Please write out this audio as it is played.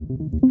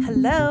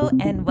Hello,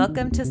 and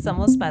welcome to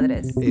Somos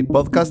Padres. A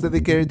podcast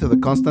dedicated to the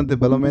constant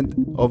development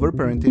of our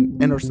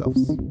parenting and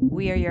ourselves.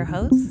 We are your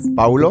hosts,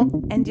 Paulo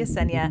and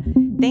Yesenia.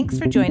 Thanks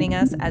for joining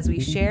us as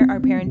we share our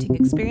parenting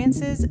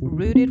experiences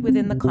rooted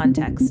within the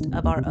context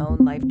of our own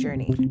life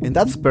journey. In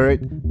that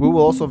spirit, we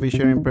will also be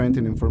sharing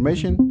parenting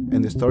information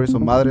and the stories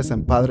of madres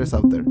and padres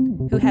out there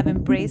who have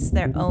embraced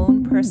their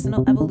own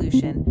personal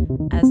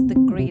evolution as the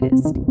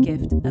greatest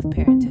gift of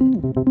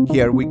parenthood.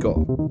 Here we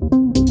go.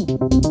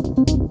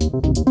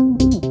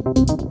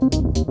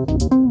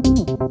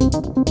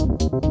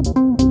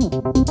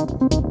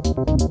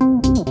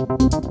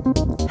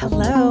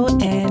 Hello,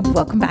 and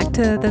welcome back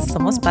to the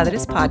Somos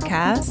Padres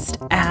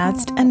podcast.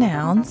 As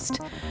announced,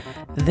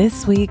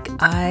 this week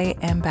I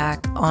am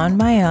back on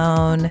my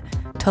own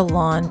to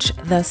launch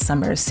the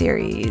summer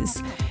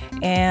series.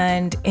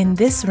 And in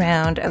this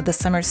round of the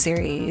summer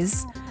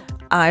series,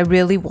 I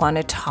really want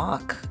to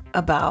talk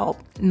about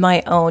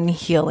my own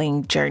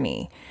healing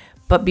journey.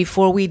 But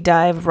before we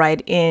dive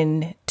right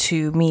in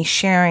to me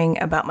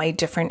sharing about my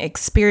different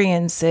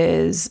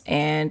experiences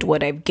and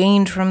what I've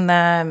gained from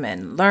them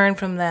and learned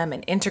from them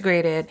and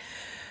integrated,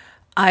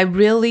 I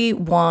really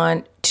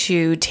want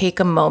to take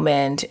a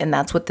moment, and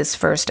that's what this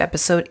first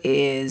episode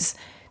is,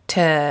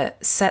 to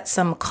set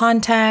some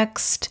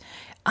context,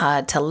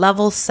 to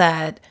level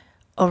set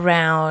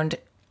around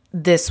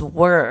this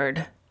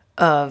word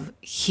of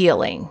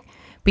healing.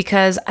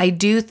 Because I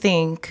do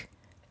think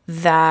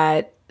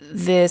that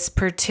this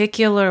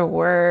particular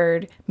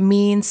word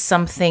means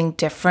something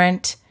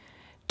different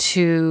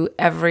to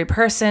every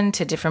person,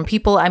 to different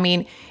people. I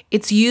mean,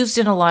 it's used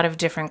in a lot of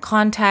different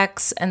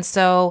contexts. And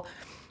so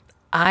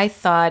I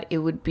thought it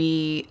would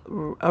be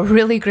a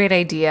really great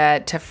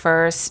idea to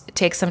first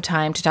take some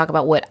time to talk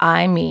about what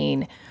I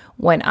mean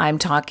when I'm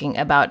talking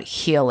about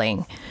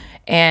healing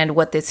and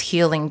what this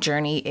healing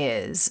journey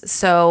is.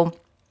 So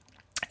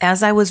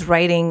as I was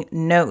writing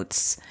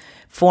notes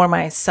for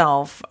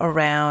myself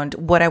around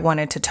what I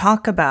wanted to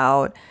talk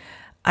about,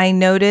 I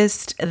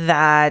noticed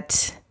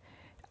that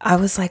I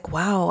was like,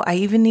 wow, I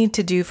even need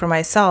to do for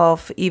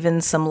myself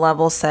even some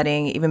level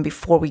setting even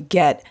before we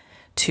get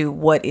to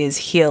what is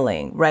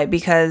healing, right?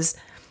 Because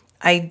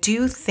I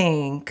do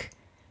think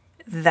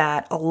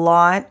that a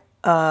lot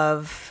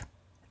of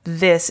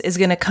this is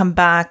going to come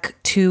back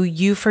to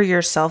you for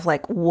yourself.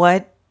 Like,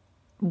 what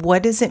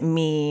does it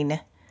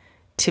mean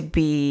to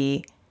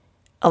be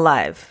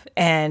alive,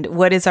 and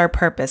what is our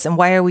purpose, and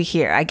why are we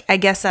here? I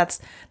guess that's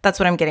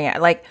what I'm getting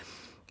at. Like,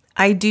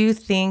 I do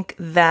think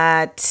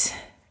that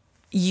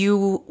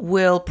you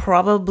will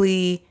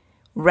probably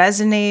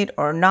resonate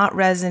or not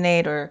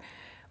resonate,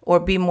 or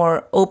be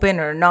more open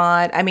or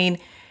not. I mean,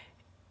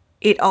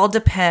 it all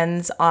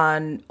depends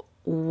on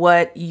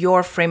what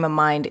your frame of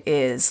mind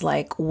is.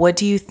 Like, what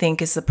do you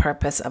think is the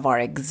purpose of our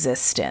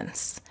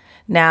existence?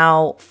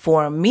 Now,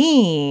 for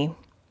me,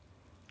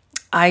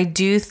 I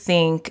do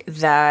think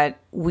that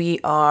we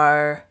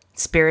are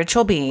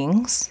spiritual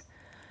beings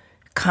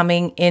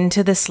coming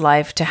into this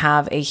life to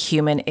have a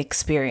human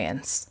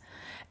experience.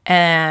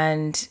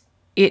 And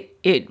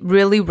it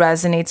really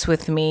resonates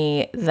with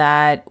me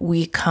that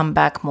we come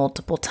back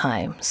multiple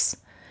times,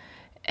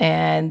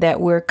 and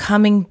that we're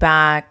coming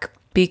back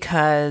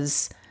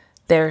because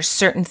there are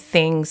certain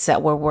things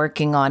that we're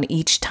working on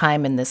each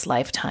time in this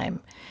lifetime.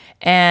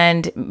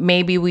 And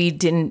maybe we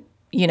didn't,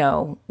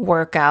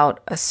 work out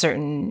a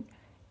certain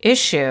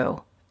issue,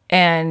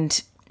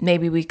 and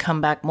maybe we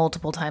come back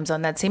multiple times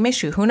on that same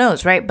issue. Who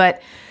knows, right?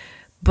 But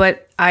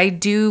I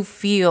do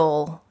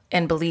feel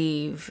and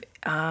believe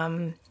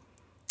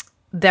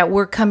that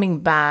we're coming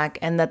back,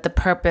 and that the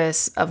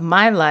purpose of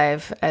my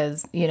life,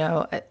 as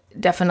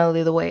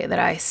definitely the way that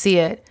I see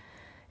it,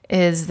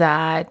 is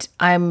that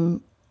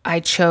I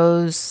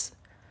chose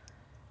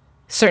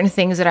certain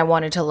things that I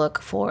wanted to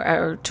look for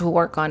or to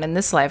work on in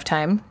this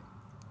lifetime.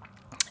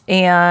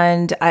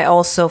 And I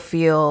also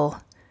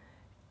feel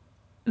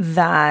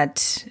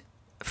that,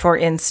 for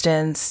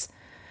instance,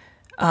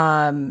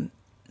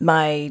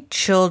 my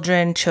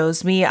children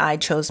chose me, I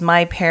chose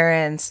my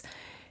parents,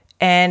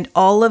 and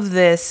all of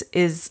this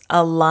is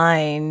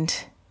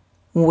aligned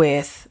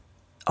with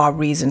our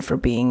reason for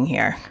being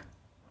here,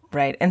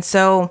 right? And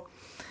so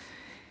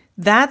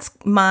that's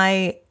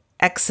my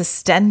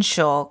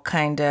existential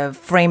kind of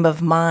frame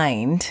of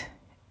mind,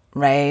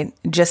 right?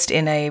 Just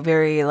in a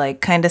very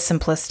kind of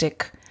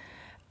simplistic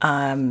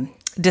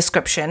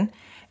description.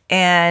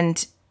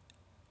 And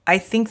I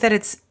think that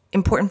it's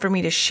important for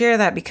me to share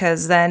that,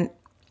 because then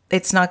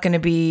it's not going to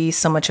be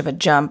so much of a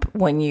jump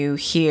when you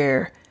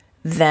hear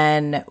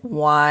then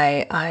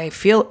why I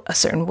feel a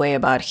certain way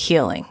about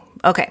healing.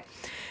 Okay,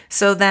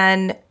 so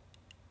then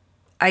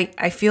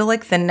I feel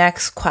like the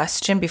next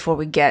question before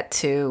we get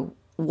to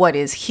what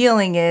is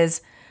healing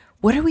is,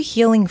 what are we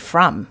healing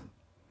from,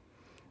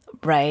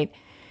 right?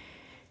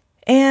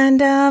 And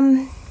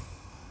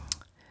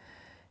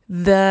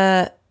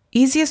the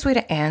easiest way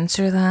to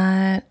answer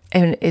that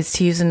is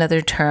to use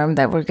another term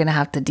that we're going to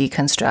have to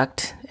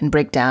deconstruct and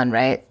break down,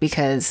 right?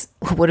 Because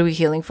what are we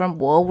healing from?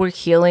 Well, we're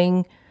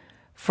healing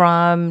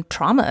from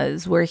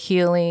traumas. We're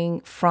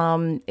healing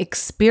from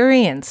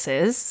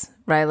experiences,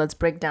 right? Let's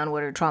break down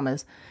what are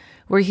traumas.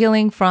 We're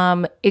healing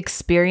from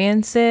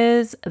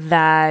experiences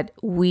that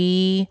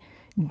we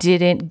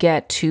didn't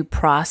get to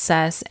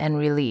process and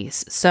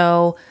release.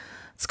 So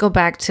let's go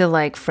back to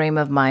like frame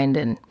of mind.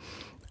 And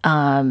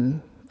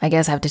I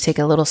guess I have to take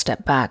a little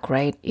step back,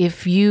 right?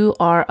 If you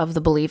are of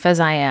the belief, as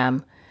I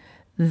am,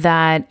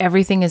 that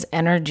everything is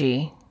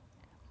energy,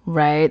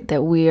 right?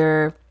 That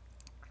we're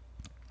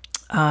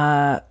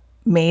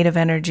made of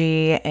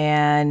energy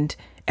and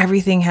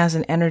everything has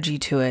an energy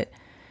to it,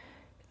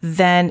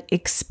 then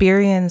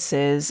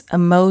experiences,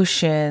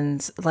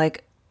 emotions,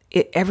 like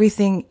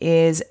everything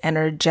is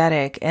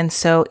energetic. And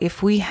so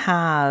if we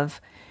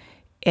have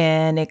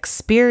an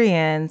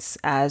experience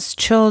as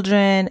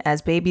children,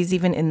 as babies,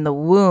 even in the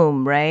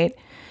womb, right?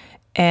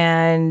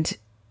 And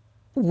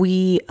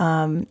we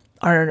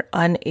are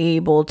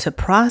unable to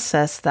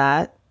process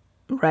that,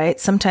 right?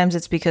 Sometimes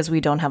it's because we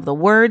don't have the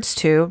words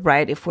to,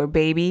 right? If we're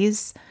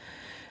babies,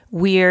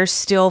 we're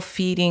still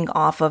feeding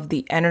off of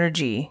the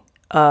energy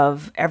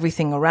of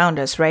everything around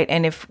us, right?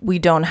 And if we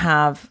don't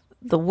have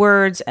the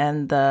words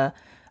and the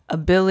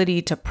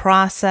ability to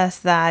process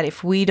that,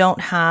 if we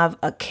don't have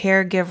a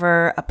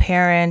caregiver, a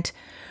parent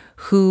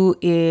who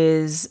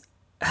is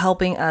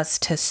helping us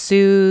to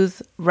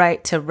soothe,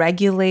 right, to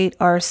regulate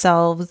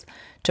ourselves,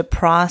 to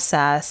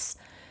process,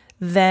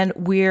 then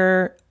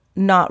we're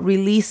not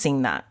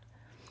releasing that.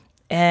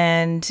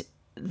 And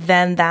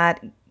then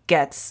that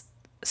gets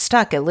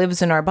stuck. It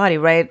lives in our body,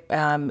 right?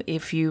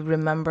 If you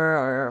remember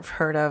or have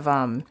heard of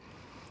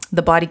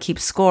The Body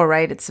Keeps Score,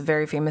 right? It's a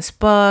very famous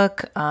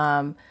book.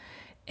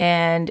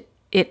 And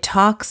it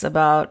talks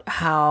about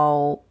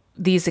how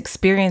these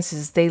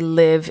experiences, they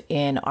live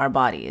in our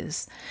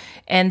bodies.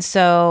 And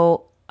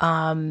so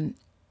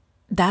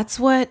that's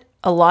what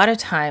a lot of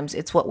times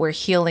it's what we're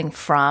healing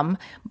from.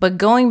 But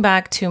going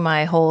back to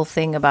my whole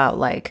thing about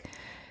like,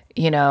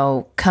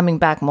 coming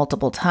back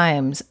multiple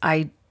times,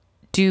 I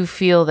do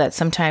feel that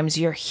sometimes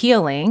you're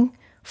healing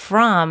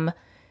from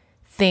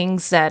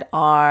things that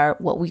are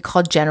what we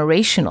call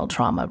generational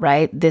trauma,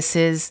 right? This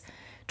is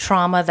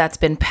trauma that's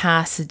been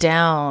passed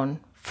down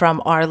from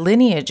our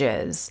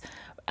lineages,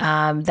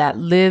 that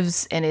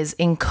lives and is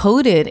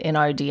encoded in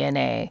our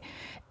DNA.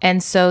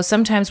 And so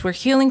sometimes we're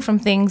healing from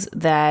things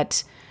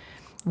that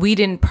we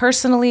didn't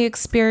personally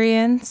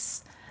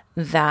experience,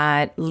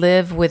 that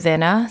live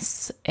within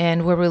us,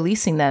 and we're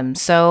releasing them.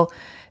 So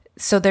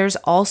there's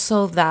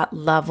also that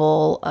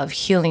level of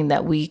healing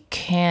that we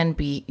can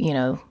be,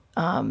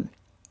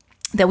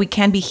 that we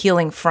can be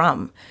healing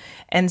from.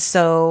 And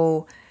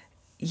so,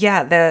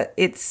 yeah,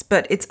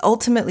 it's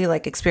ultimately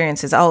like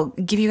experiences. I'll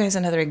give you guys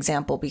another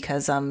example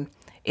because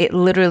it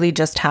literally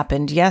just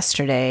happened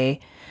yesterday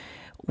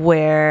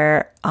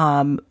where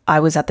I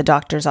was at the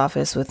doctor's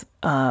office with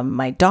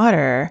my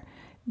daughter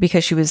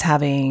because she was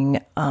having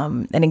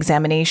an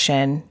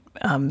examination,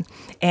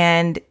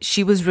 and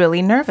she was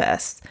really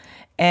nervous.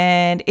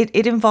 And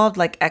it involved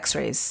like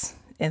x-rays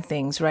and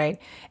things, right?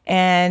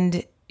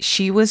 And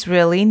she was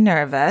really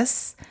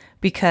nervous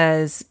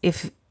because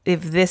if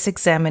this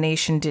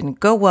examination didn't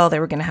go well, they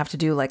were going to have to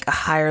do like a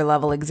higher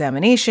level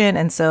examination.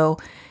 And so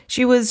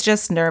she was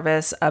just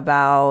nervous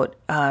about,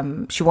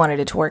 she wanted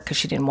it to work because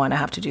she didn't want to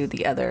have to do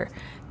the other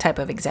type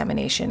of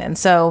examination. And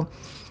so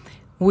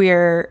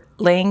we're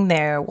laying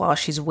there while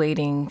she's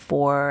waiting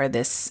for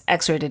this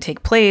x-ray to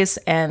take place,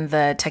 and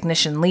the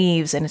technician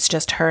leaves and it's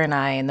just her and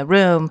I in the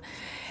room,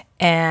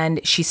 and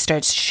she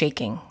starts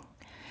shaking.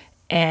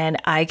 And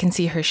I can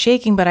see her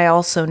shaking, but I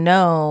also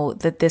know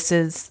that this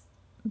is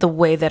the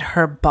way that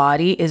her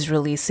body is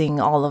releasing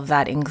all of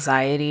that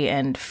anxiety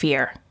and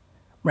fear,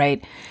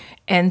 right?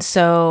 And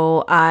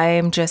so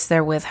I'm just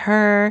there with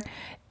her,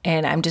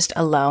 and I'm just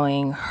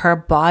allowing her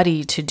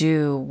body to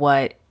do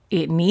what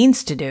it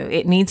needs to do.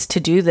 It needs to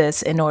do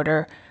this in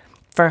order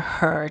for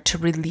her to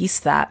release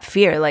that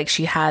fear. Like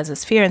she has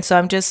this fear. And so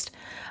I'm just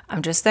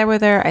there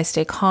with her. I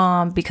stay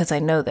calm because I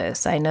know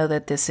this. I know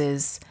that this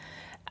is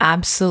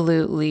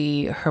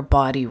absolutely her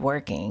body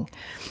working.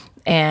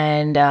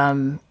 And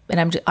I'm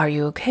just, are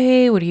you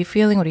okay? What are you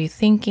feeling? What are you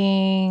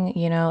thinking?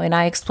 And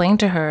I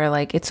explained to her,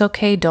 like, it's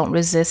okay. Don't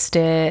resist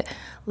it.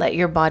 Let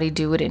your body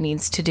do what it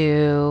needs to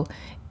do,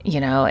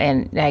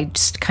 and I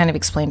just kind of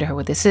explained to her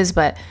what this is.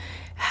 But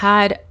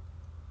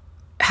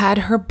had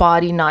her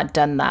body not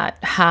done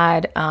that,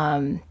 had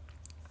I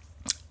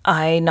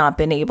not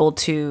been able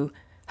to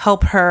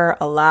help her,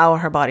 allow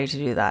her body to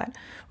do that,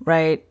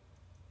 right?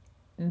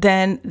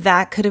 Then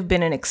that could have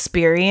been an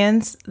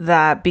experience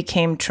that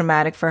became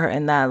traumatic for her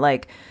and that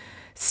like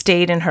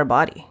stayed in her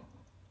body.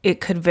 It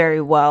could very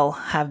well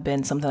have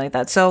been something like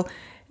that. So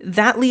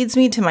that leads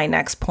me to my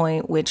next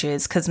point, which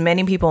is because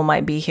many people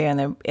might be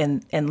here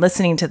and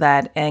listening to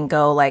that and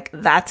go like,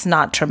 that's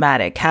not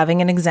traumatic.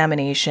 Having an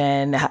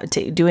examination,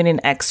 doing an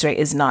x-ray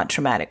is not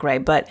traumatic,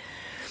 right? But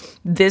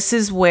this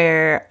is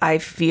where I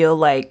feel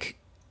like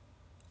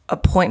a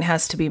point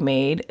has to be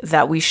made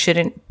that we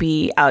shouldn't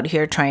be out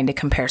here trying to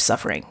compare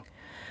suffering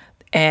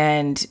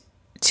and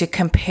to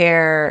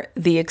compare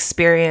the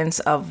experience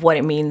of what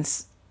it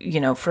means,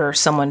 for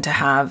someone to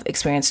have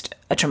experienced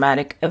a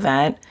traumatic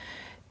event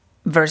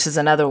versus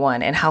another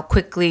one, and how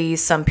quickly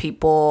some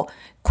people,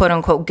 quote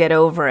unquote, get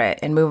over it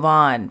and move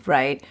on,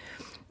 right?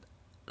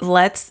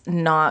 Let's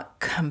not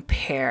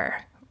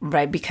compare,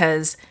 right?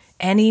 Because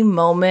any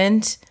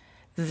moment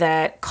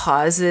that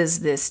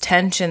causes this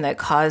tension, that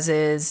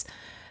causes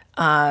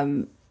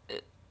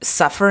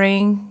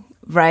suffering,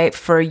 right,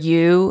 for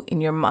you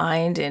in your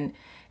mind and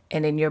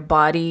in your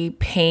body,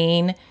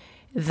 pain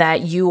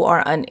that you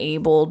are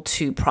unable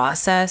to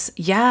process,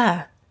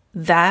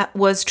 that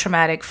was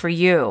traumatic for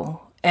you.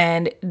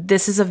 And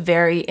this is a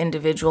very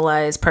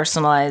individualized,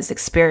 personalized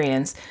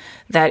experience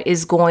that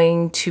is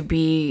going to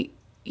be,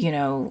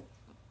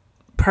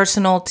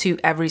 personal to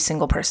every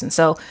single person.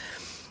 So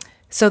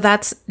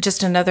that's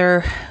just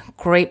another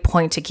great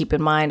point to keep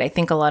in mind. I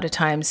think a lot of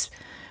times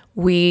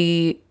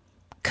we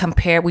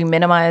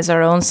minimize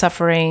our own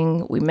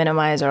suffering, we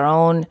minimize our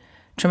own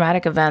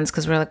traumatic events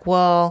because we're like,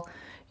 well,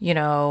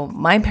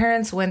 my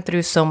parents went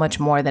through so much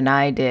more than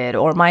I did,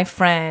 or my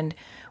friend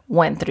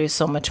went through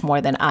so much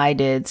more than I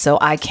did, so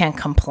I can't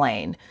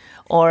complain,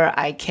 or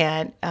I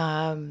can't,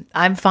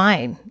 I'm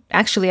fine.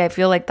 Actually, I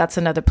feel like that's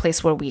another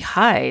place where we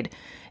hide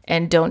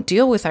and don't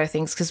deal with our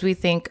things because we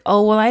think,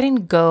 oh, well, I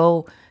didn't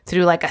go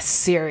through like a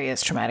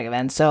serious traumatic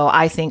event, so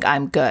I think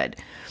I'm good,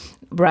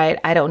 right?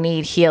 I don't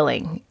need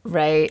healing,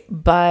 right?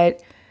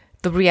 But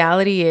the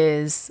reality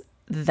is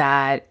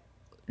that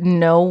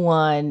no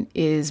one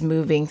is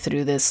moving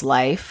through this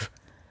life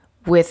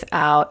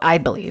without, I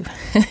believe,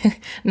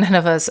 none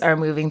of us are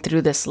moving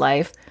through this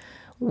life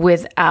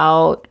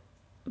without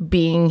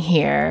being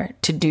here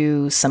to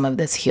do some of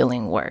this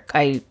healing work.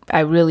 I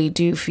really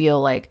do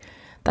feel like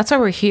that's why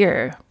we're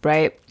here,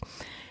 right?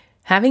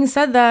 Having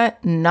said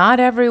that, not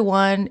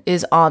everyone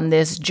is on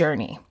this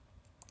journey.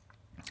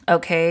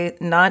 Okay,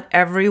 not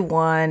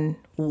everyone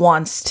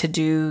wants to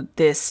do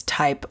this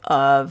type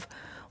of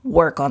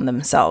work on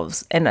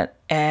themselves, and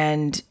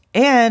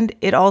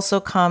it also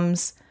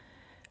comes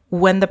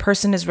when the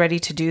person is ready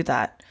to do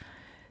that.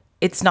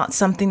 It's not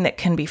something that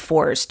can be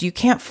forced. You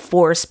can't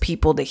force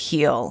people to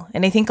heal.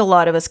 And I think a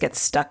lot of us get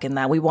stuck in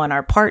that. We want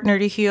our partner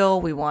to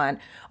heal. We want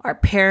our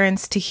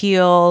parents to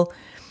heal.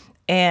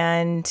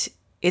 And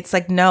it's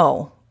like,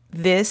 no,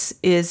 this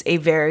is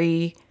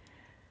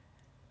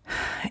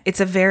it's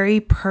a very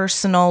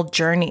personal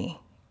journey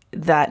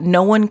that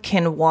no one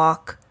can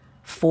walk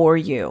for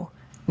you.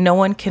 No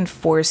one can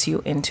force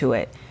you into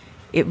it.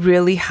 It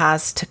really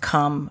has to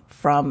come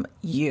from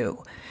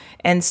you.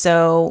 And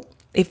so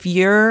if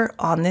you're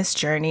on this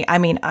journey,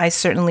 I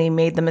certainly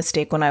made the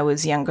mistake when I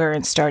was younger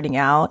and starting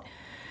out,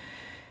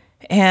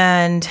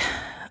 and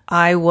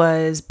I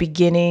was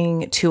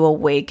beginning to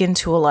awaken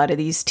to a lot of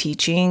these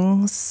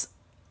teachings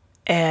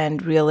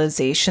and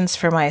realizations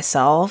for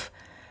myself.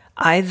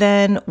 I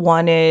then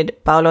wanted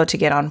Paulo to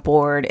get on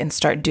board and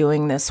start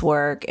doing this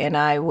work, and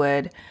I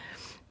would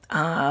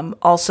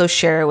also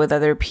share it with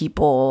other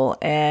people,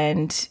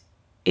 and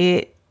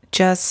it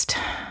just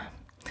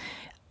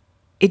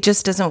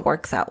doesn't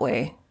work that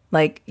way.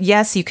 Like,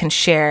 yes, you can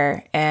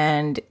share,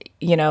 and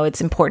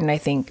it's important, I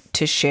think,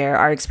 to share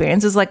our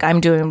experiences like I'm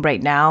doing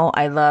right now.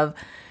 I love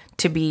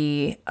to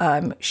be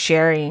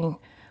sharing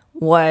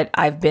what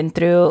I've been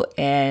through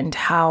and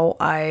how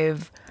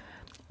I've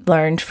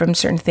learned from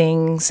certain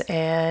things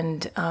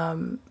and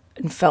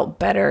felt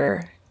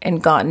better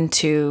and gotten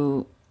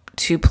to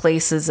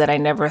places that I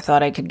never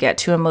thought I could get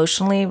to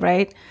emotionally,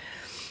 right?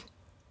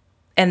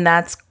 And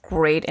that's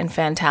great and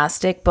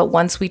fantastic. But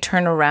once we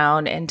turn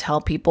around and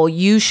tell people,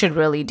 you should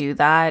really do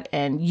that,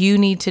 and you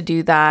need to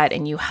do that,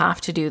 and you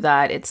have to do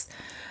that,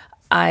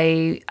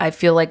 I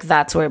feel like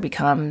that's where it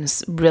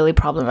becomes really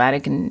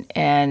problematic,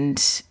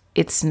 and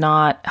it's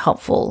not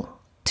helpful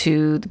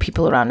to the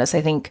people around us.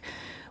 I think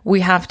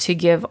we have to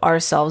give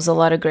ourselves a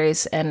lot of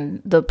grace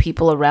and the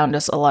people around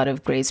us a lot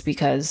of grace,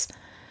 because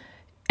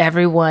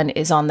everyone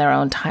is on their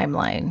own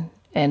timeline.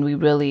 And we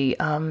really,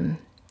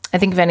 I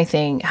think if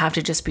anything, have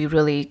to just be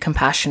really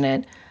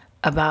compassionate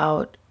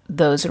about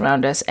those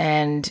around us,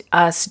 and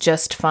us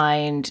just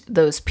find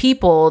those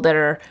people that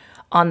are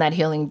on that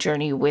healing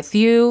journey with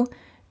you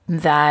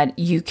that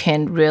you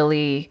can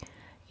really,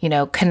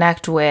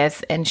 connect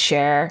with and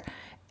share.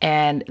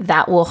 And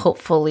that will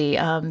hopefully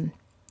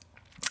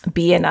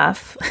be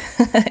enough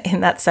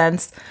in that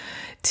sense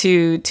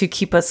to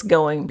keep us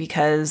going,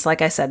 because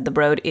like I said, the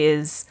road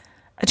is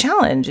a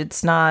challenge.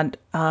 It's not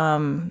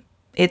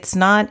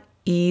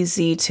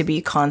easy to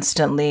be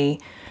constantly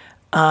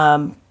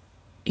putting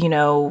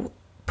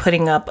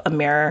up a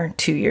mirror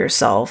to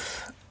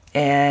yourself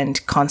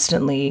and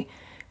constantly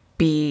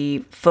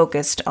be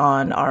focused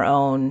on our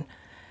own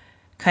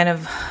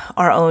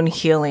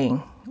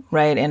healing,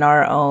 right? And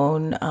our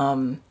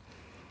own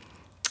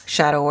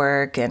shadow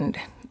work, and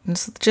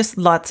just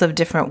lots of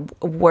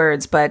different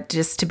words, but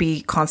just to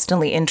be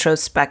constantly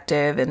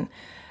introspective and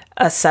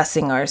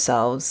assessing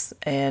ourselves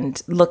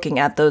and looking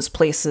at those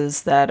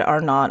places that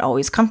are not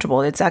always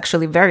comfortable. It's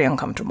actually very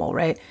uncomfortable,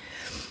 right?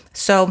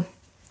 So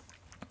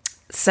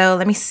So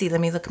let me see. Let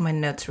me look at my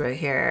notes right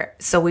here.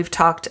 So we've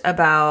talked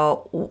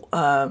about, what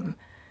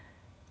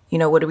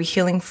are we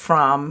healing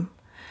from?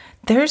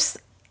 There's,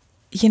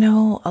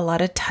 a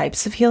lot of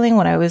types of healing.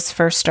 When I was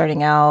first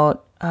starting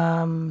out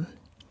in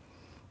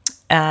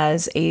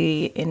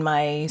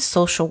my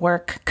social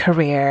work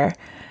career,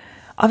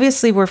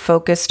 obviously we're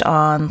focused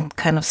on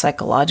kind of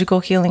psychological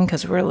healing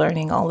because we're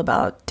learning all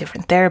about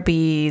different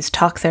therapies,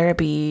 talk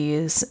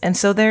therapies. And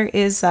so there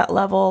is that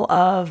level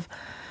of,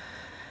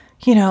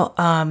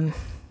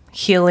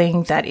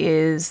 healing that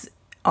is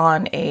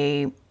on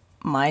a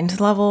mind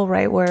level,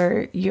 right?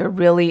 Where you're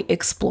really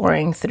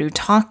exploring through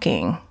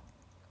talking,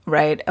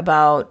 right?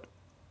 About,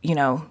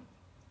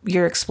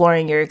 you're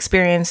exploring your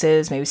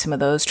experiences, maybe some of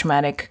those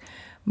traumatic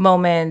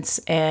moments,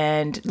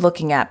 and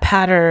looking at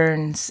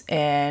patterns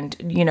and,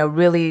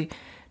 really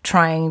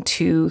trying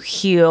to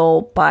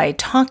heal by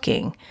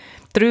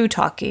through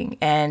talking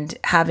and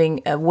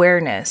having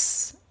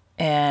awareness.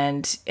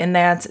 And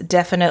that's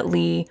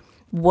definitely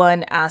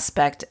one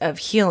aspect of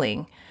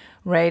healing,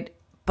 right?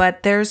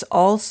 But there's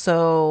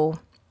also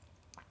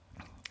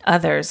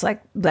others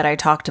like that I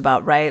talked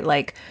about, right?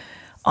 Like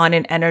on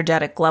an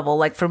energetic level.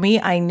 Like for me,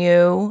 I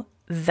knew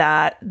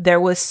that there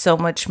was so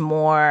much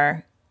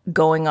more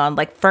going on.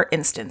 Like for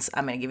instance,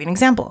 I'm going to give you an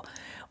example.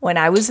 When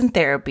I was in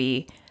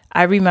therapy,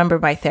 I remember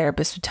my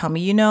therapist would tell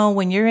me,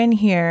 when you're in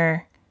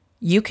here,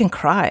 you can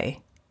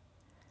cry.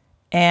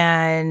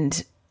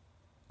 And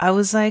I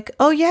was like,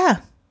 oh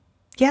yeah,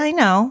 I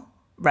know,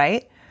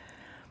 right?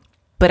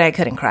 But I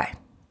couldn't cry.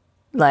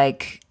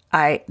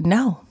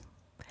 No.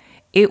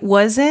 It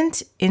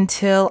wasn't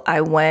until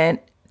I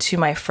went to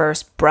my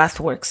first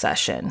breathwork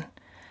session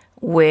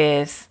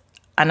with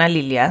Ana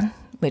Lilia,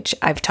 which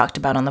I've talked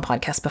about on the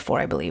podcast before,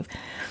 I believe.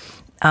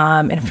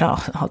 And if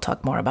not, I'll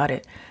talk more about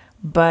it.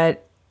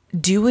 But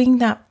doing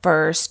that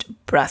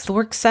first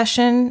breathwork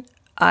session,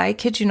 I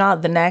kid you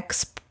not, the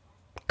next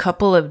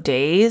couple of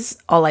days,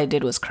 all I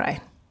did was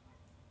cry,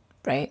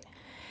 right?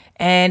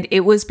 And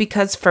it was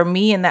because for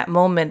me in that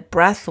moment,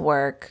 breath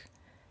work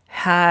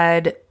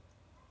had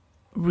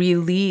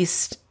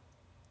released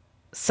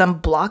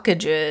some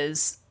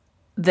blockages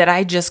that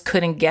I just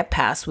couldn't get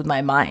past with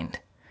my mind.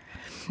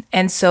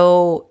 And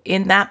so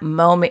in that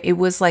moment, it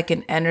was like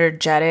an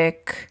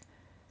energetic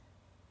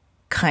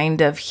kind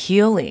of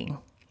healing.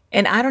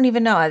 And I don't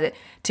even know,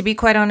 to be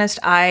quite honest,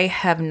 I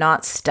have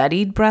not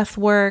studied breath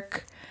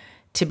work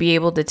to be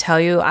able to tell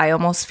you. I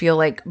almost feel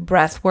like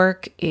breath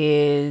work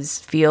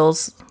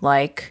feels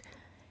like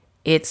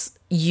it's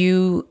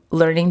you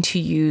learning to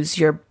use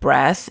your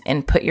breath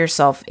and put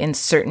yourself in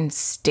certain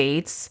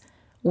states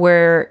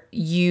where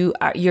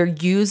you're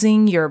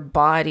using your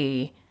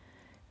body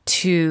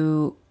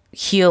to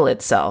heal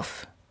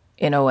itself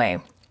in a way,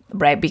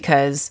 right?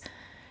 Because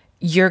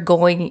you're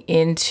going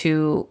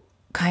into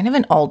kind of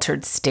an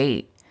altered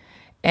state.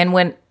 And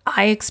when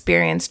I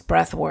experienced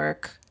breath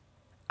work,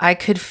 I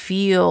could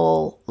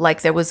feel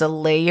like there was a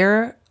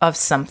layer of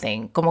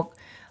something, como,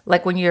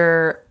 like when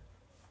you're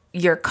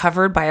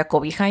covered by a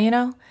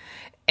cobija,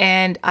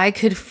 and I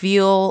could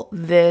feel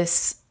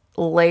this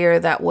layer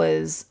that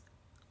was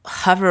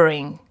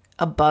hovering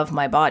above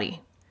my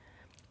body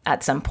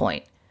at some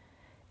point.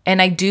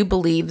 And I do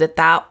believe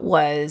that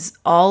was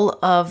all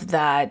of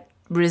that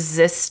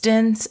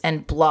resistance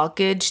and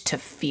blockage to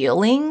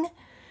feeling.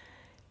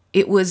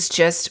 It was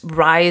just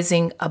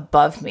rising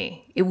above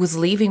me. It was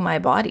leaving my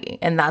body,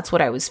 and that's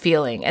what I was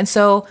feeling. And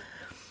so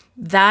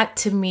that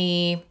to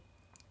me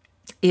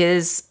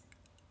is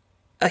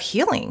a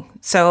healing.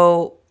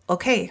 So,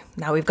 okay,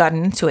 now we've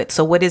gotten into it.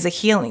 So what is a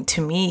healing?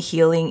 To me,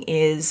 healing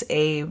is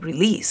a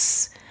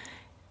release.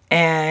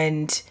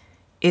 And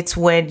it's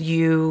when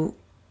you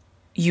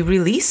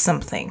release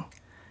something.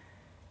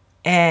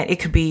 And it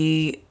could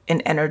be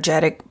an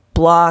energetic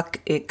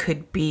block. It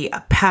could be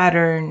a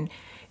pattern.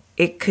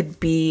 It could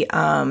be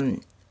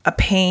a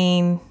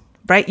pain,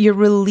 right? You're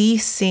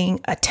releasing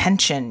a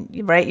tension,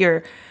 right?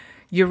 You're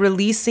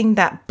releasing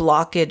that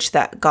blockage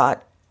that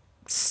got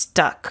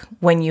stuck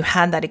when you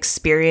had that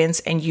experience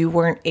and you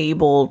weren't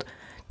able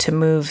to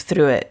move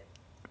through it,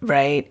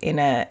 right? In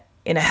a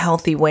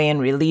healthy way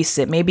and release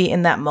it. Maybe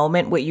in that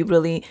moment,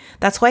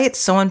 that's why it's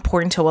so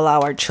important to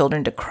allow our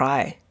children to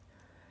cry,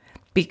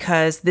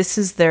 because this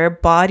is their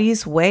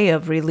body's way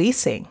of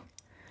releasing.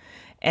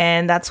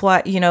 And that's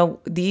why,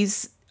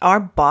 our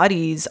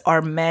bodies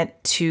are meant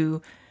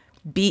to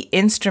be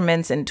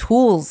instruments and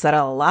tools that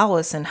allow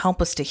us and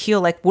help us to heal.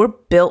 Like we're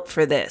built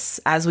for this,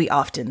 as we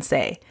often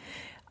say.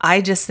 I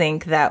just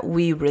think that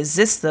we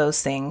resist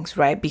those things,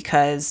 right?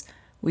 Because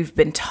we've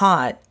been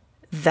taught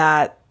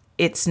that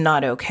it's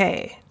not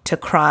okay to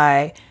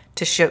cry,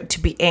 to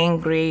be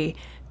angry,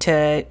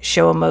 to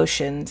show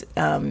emotions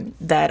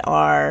that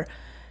are,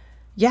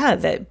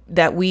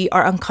 that we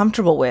are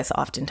uncomfortable with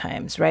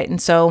oftentimes, right?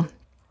 And so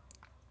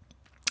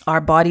our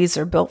bodies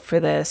are built for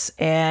this,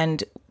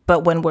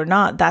 but when we're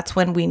not, that's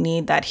when we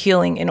need that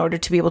healing in order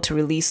to be able to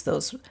release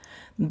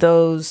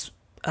those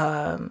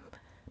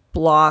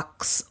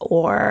blocks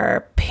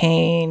or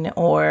pain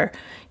or,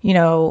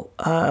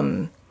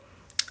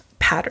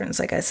 patterns,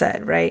 like I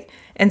said, right?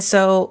 And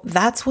so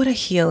that's what a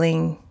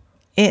healing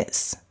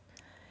is.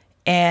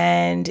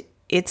 And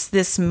it's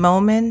this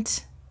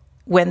moment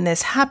when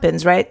this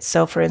happens, right?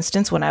 So for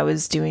instance, when I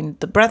was doing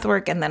the breath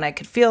work and then I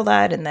could feel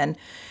that, and then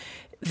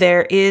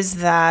there is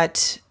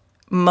that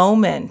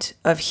moment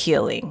of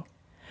healing.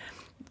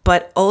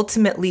 But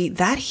ultimately,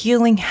 that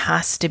healing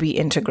has to be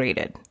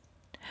integrated.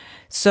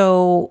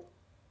 So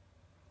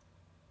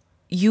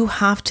you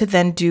have to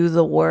then do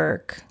the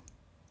work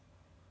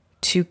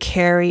to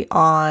carry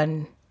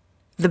on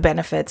the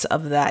benefits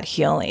of that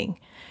healing.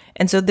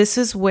 And so this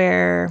is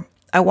where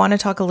I want to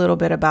talk a little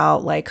bit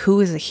about like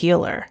who is a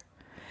healer,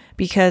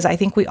 because I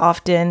think we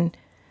often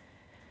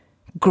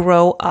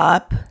grow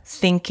up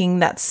thinking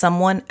that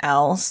someone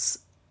else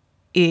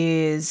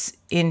is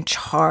in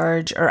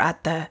charge or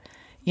at the,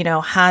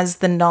 has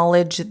the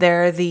knowledge.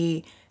 They're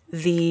the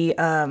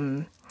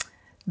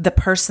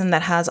person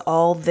that has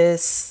all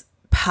this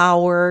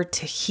power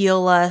to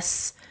heal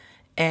us.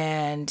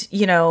 And,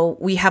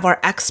 we have our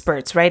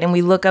experts, right? And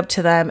we look up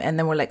to them and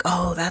then we're like,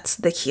 oh, that's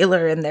the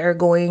healer and they're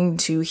going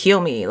to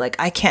heal me. Like,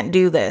 I can't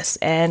do this.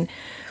 And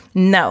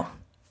no,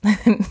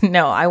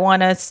 no, I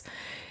want us,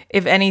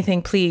 if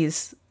anything,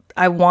 please,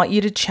 I want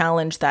you to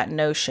challenge that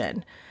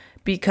notion,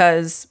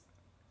 because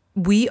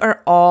we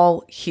are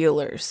all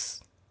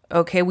healers.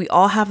 Okay. We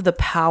all have the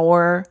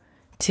power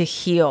to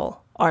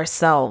heal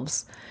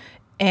ourselves.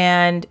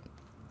 And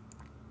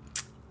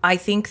I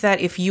think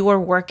that if you are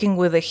working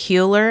with a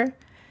healer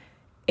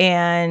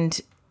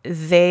and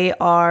they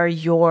are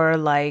your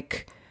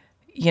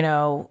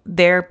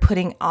they're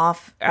putting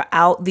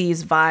out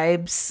these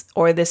vibes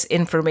or this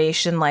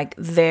information, like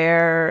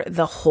they're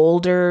the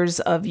holders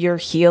of your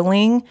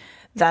healing,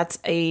 that's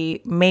a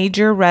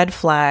major red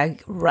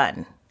flag.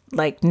 Run.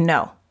 Like,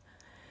 no.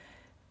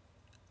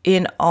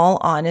 In all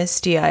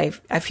honesty, I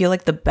feel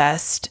like the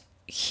best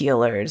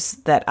healers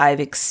that I've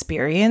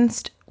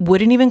experienced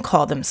wouldn't even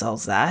call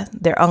themselves that.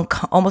 They're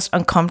almost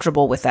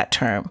uncomfortable with that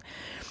term,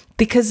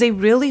 because they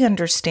really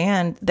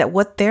understand that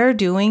what they're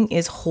doing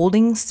is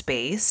holding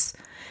space.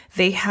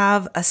 They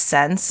have a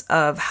sense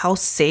of how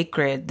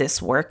sacred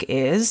this work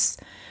is,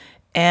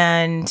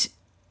 and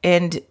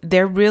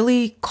they're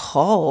really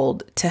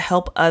called to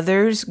help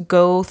others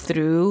go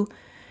through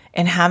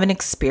and have an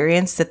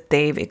experience that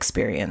they've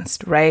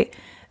experienced, right?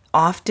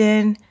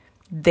 Often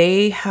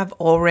they have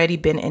already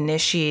been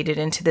initiated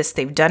into this.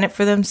 They've done it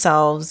for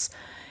themselves.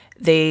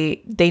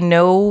 They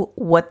know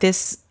what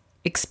this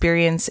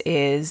experience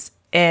is,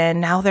 and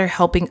now they're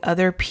helping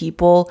other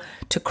people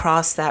to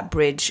cross that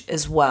bridge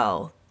as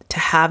well, to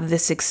have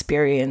this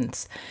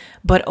experience.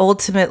 But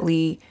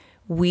ultimately,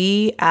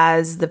 we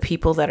as the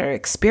people that are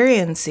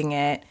experiencing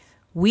it,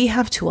 we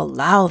have to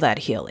allow that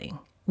healing.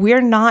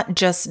 We're not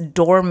just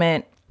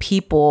dormant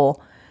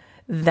people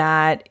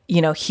that,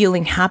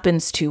 healing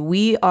happens to.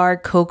 We are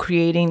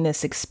co-creating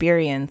this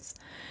experience.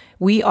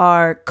 We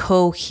are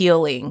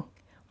co-healing,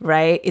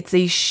 right? It's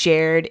a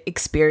shared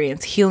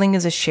experience. Healing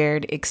is a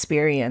shared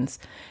experience.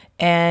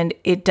 And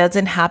it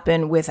doesn't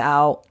happen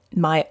without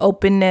my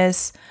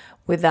openness,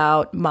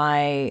 without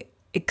my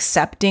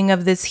accepting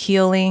of this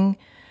healing,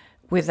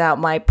 without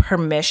my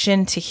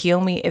permission to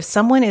heal me. If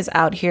someone is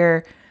out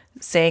here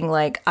saying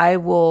like, I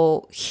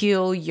will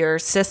heal your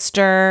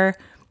sister,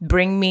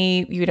 bring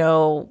me,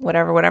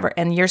 whatever,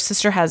 and your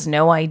sister has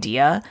no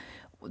idea,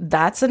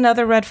 that's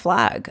another red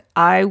flag.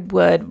 I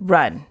would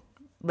run,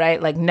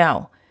 right? Like,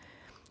 no.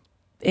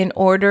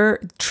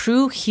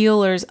 True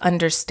healers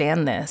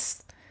understand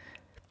this.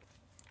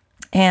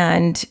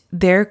 And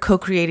they're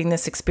co-creating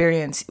this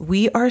experience.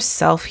 We are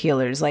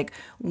self-healers. Like,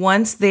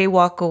 once they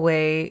walk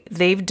away,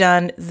 they've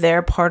done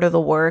their part of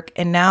the work.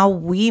 And now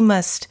we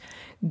must,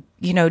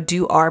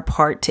 do our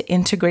part to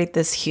integrate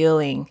this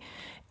healing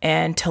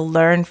and to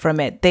learn from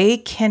it. They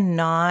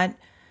cannot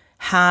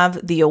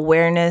have the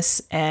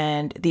awareness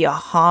and the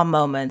aha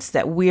moments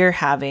that we're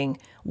having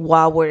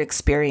while we're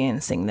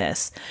experiencing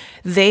this.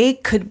 They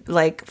could,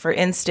 like, for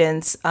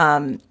instance,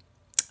 Ana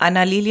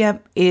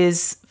Lilia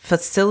is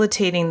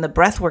facilitating the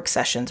breathwork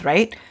sessions,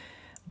 right?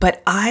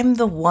 But I'm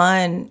the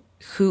one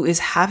who is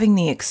having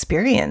the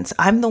experience.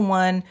 I'm the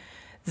one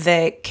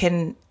that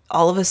can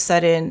all of a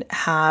sudden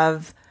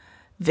have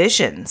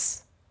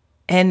visions.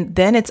 And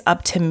then it's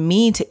up to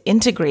me to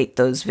integrate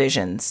those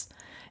visions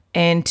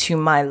into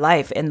my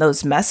life and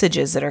those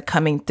messages that are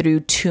coming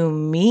through to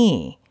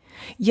me.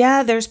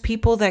 Yeah, there's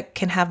people that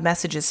can have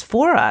messages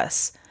for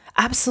us.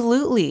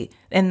 Absolutely.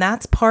 And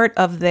that's part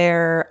of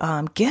their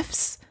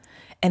gifts.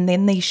 And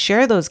then they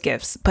share those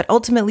gifts. But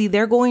ultimately,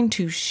 they're going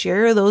to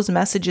share those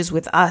messages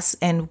with us.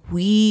 And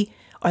we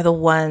are the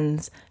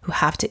ones who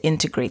have to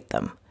integrate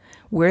them.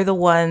 We're the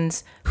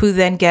ones who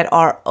then get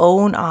our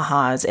own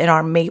ahas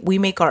and we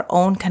make our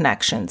own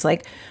connections.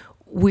 Like,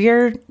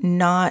 we're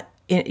not,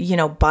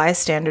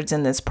 bystanders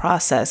in this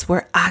process.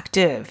 We're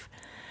active.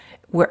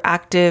 We're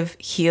active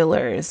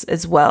healers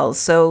as well.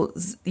 So,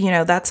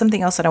 that's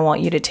something else that I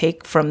want you to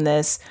take from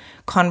this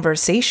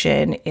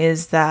conversation,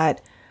 is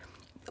that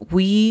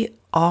we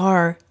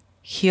are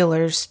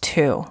healers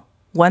too.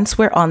 Once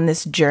we're on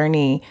this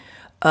journey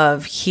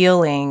of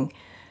healing,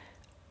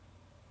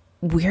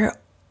 we're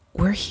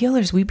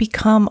healers. We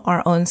become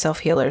our own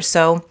self-healers.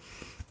 So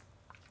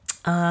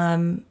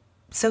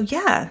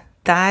yeah,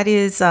 that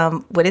is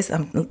what is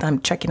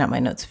I'm checking out my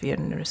notes if you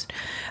hadn't noticed.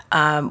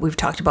 We've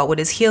talked about what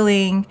is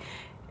healing,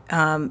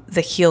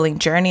 the healing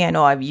journey. I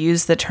know I've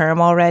used the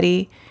term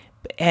already,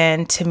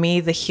 and to me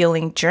the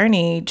healing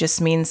journey just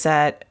means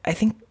that, I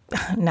think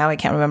now I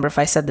can't remember if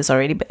I said this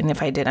already, and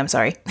if I did, I'm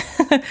sorry.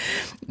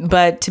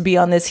 But to be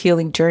on this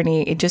healing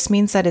journey, it just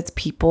means that it's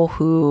people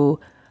who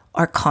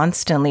are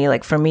constantly,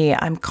 like for me,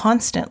 I'm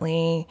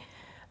constantly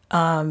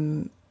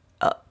doing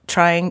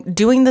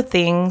the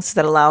things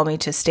that allow me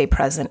to stay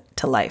present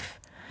to life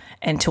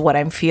and to what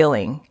I'm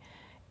feeling,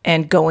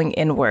 and going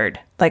inward,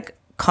 like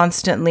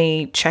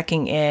constantly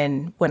checking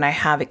in when I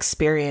have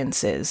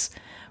experiences,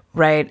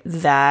 right,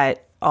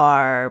 that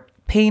are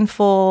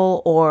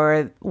painful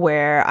or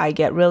where I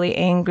get really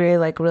angry,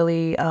 like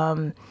really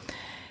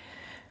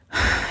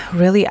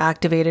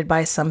activated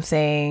by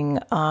something,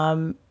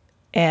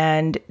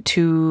 and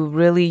to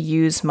really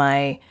use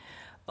my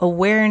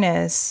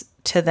awareness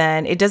to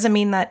then, it doesn't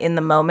mean that in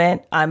the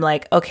moment I'm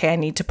like, okay, I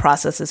need to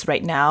process this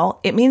right now.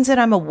 It means that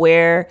I'm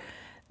aware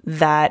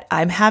that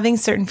I'm having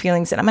certain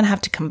feelings and I'm going to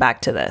have to come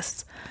back to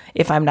this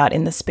if I'm not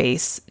in the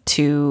space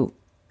to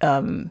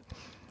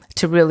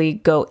really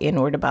go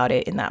inward about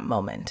it in that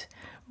moment,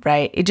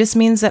 right? It just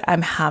means that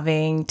I'm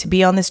having to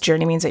be on this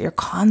journey, means that you're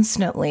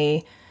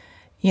constantly,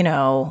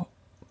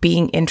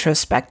 being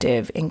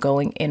introspective and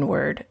going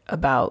inward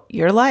about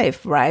your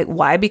life, right?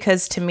 Why?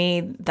 Because to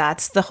me,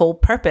 that's the whole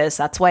purpose.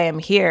 That's why I'm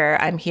here.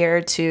 I'm here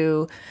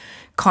to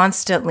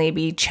constantly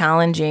be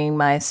challenging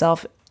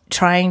myself,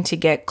 trying to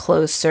get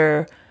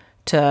closer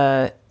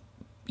to,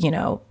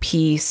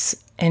 peace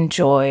and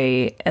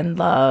joy and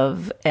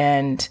love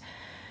and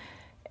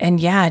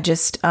yeah,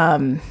 just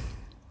trying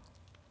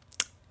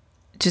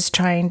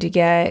to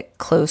get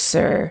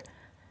closer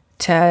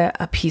to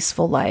a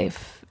peaceful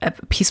life, a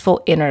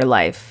peaceful inner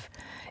life,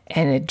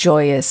 and a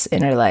joyous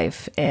inner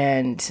life.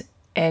 And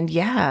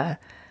yeah,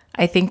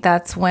 I think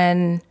that's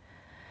when,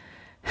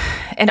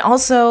 and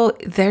also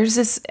there's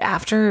this,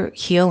 after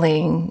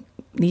healing,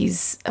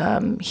 these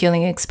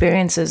healing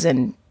experiences,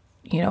 and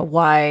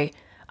why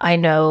I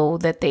know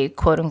that they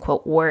quote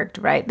unquote worked,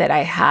 right? That I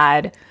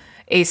had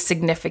a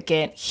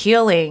significant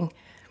healing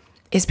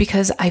is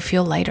because I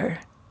feel lighter.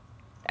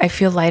 I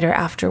feel lighter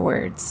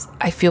afterwards.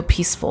 I feel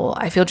peaceful.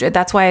 I feel,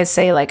 that's why I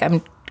say, like,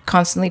 I'm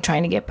constantly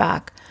trying to get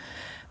back,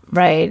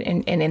 right?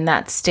 And in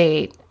that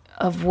state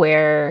of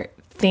where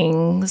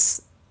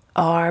things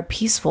are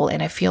peaceful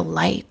and I feel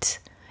light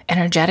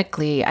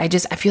energetically. I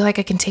feel like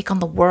I can take on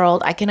the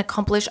world. I can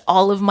accomplish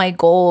all of my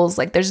goals.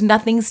 Like, there's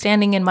nothing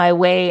standing in my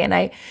way. And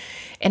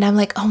I'm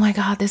like, oh my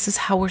God, this is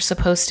how we're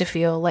supposed to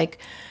feel. Like,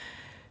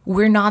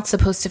 we're not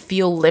supposed to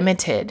feel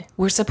limited.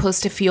 We're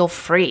supposed to feel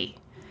free.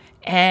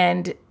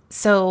 And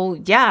so,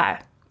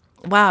 yeah,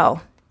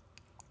 wow.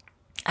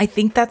 I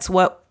think that's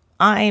what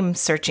I'm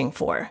searching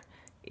for,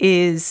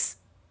 is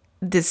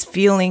this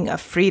feeling of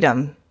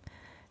freedom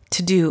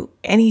to do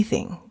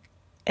anything.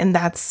 And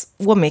that's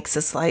what makes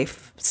this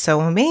life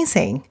so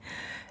amazing.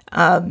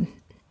 And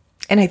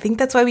I think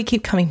that's why we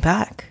keep coming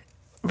back,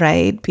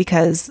 right?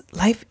 Because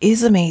life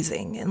is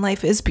amazing and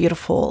life is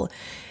beautiful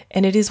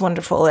and it is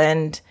wonderful.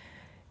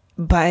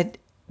 But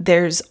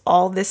there's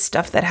all this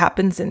stuff that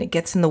happens and it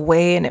gets in the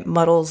way and it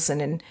muddles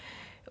and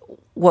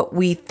what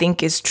we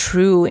think is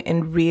true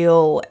and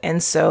real.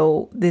 And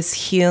so this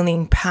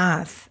healing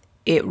path,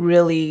 it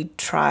really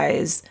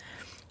tries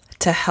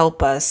to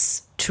help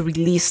us to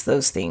release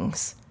those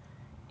things.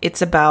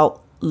 It's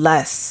about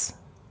less,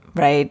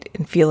 right?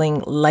 And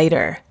feeling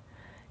lighter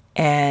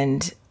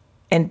and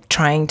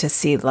trying to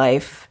see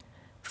life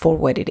for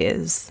what it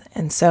is.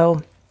 And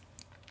so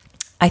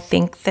I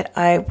think that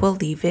I will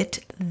leave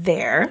it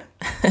there.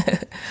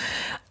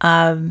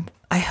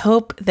 I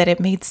hope that it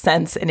made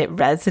sense and it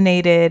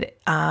resonated.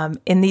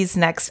 In these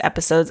next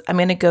episodes, I'm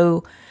going to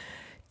go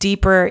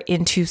deeper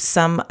into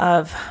some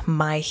of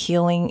my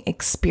healing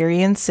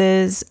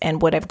experiences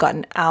and what I've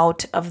gotten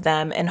out of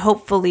them. And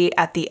hopefully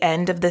at the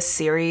end of this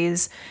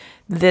series,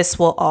 this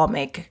will all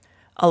make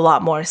a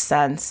lot more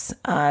sense.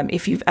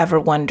 If you've ever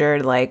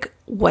wondered, like,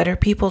 what are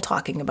people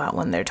talking about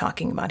when they're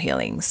talking about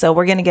healing? So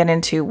we're going to get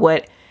into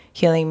what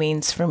healing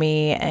means for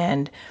me,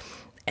 and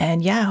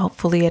yeah,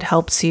 hopefully it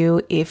helps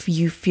you if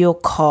you feel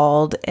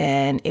called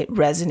and it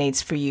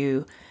resonates for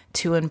you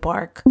to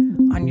embark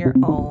on your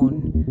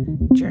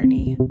own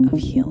journey of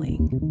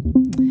healing.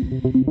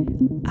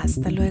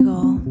 Hasta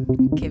luego,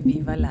 que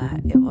viva la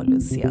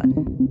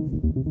evolución.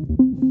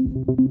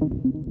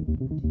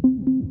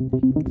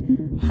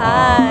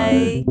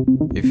 Hi!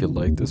 If you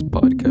like this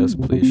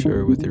podcast, please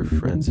share it with your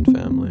friends and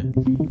family.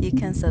 You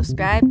can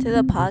subscribe to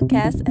the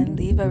podcast and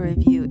leave a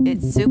review.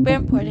 It's super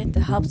important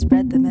to help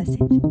spread the message.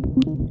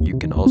 You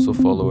can also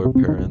follow our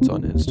parents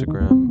on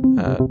Instagram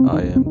at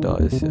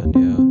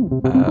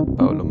im.yesenia, at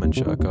Paulo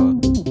Menchaca,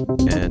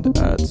 and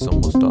at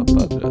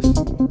somos.padres.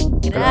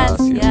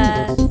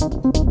 Gracias.